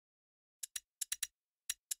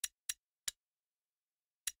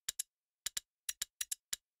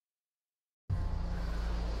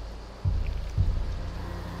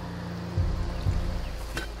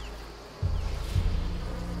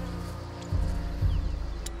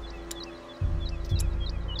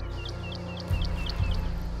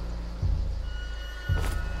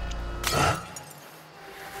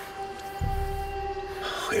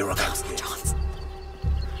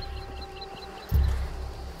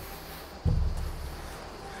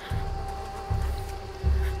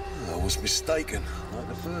was mistaken, like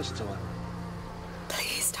the first time.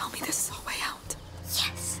 Please tell me this is our way out.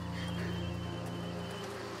 Yes.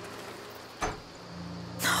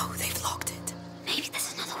 No, they've locked it. Maybe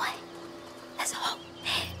there's another way. There's a hole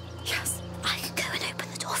here. Yes. I can go and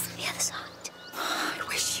open the door from the other side. I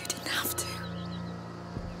wish you didn't have to.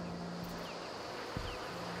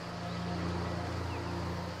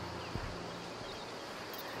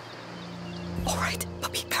 All right,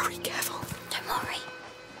 but be very careful. Don't worry.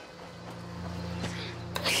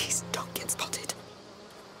 Please don't get spotted.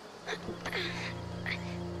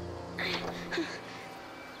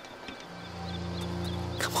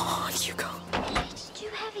 Come on, Hugo. It's too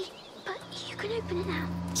heavy, but you can open it now.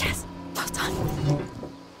 Yes, well done.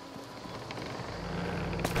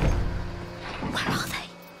 Where are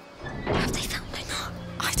they? Have they found my knob?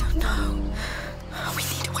 I don't know. We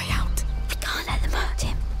need a way out. We can't let them hurt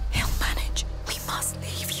him. He'll manage. We must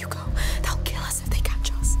leave, Hugo. They'll kill us if they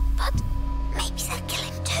catch us. But maybe they'll kill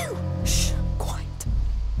him too. Shh, quiet.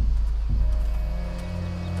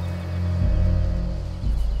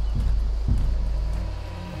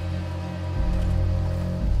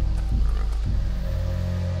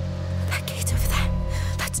 That gate over there.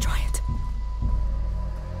 Let's try it.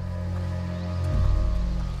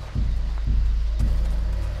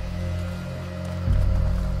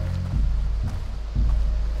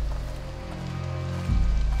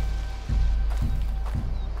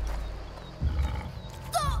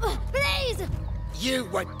 Stop! Please! You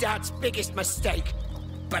were Dad's biggest mistake,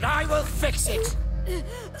 but I will fix it!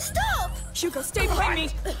 Stop! Hugo, stay behind me!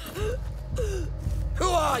 Who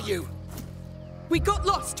are you? We got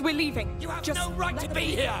lost, we're leaving. You have Just no right let to them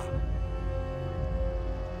be here!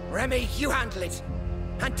 Remy, you handle it,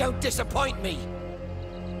 and don't disappoint me!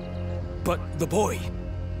 But the boy,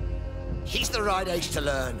 He's the right age to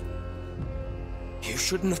learn. you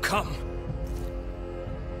shouldn't have come.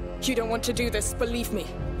 You don't want to do this, believe me.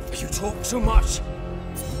 You talk too much.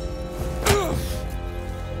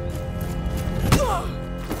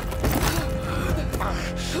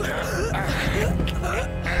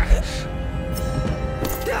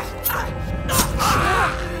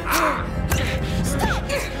 Stop!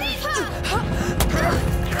 Leave her!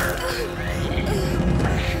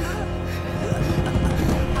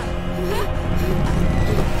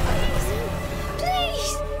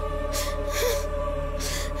 Please!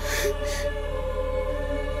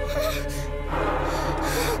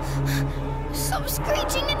 Stop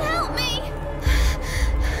screeching and help me!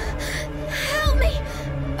 Help me!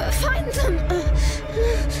 Find them!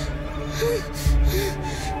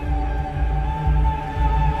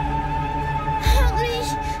 Help me!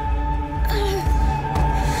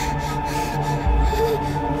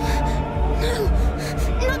 No!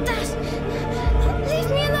 Not that! Leave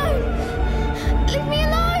me alone! Leave me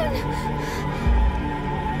alone!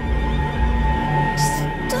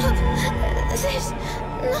 Stop this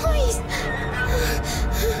noise!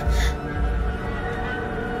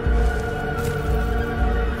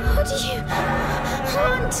 What do you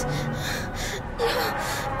want?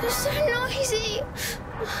 You're so noisy.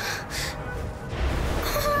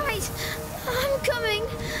 All right, I'm coming.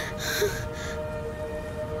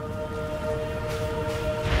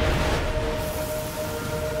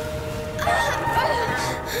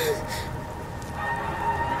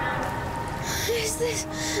 Is this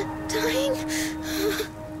dying?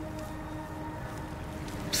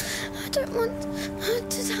 I don't want her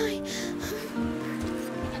to die.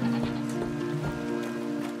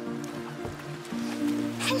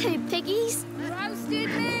 Hello, piggies. Roasted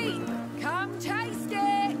meat! Come taste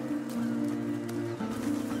it!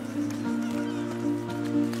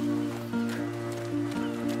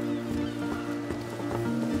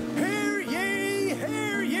 Hear ye,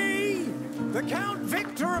 hear ye! The Count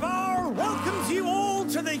Victor of R welcomes you all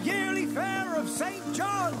to the yearly fair of St.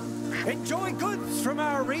 John. Enjoy goods from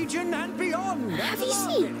our region and beyond. Have you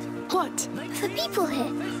seen What? the people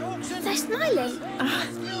here? They're smiling.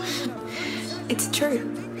 It's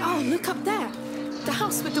true. Oh, look up there. The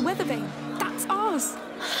house with the weather vane. That's ours.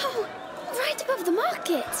 Oh, right above the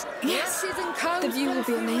market. Yes. Ashes and cones The view will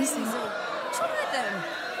be amazing. Try them.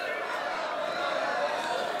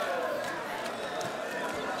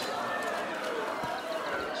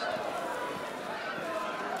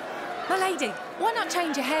 My lady, why not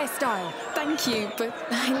change your hairstyle? Thank you, but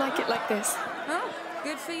I like it like this. Oh,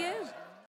 good for you.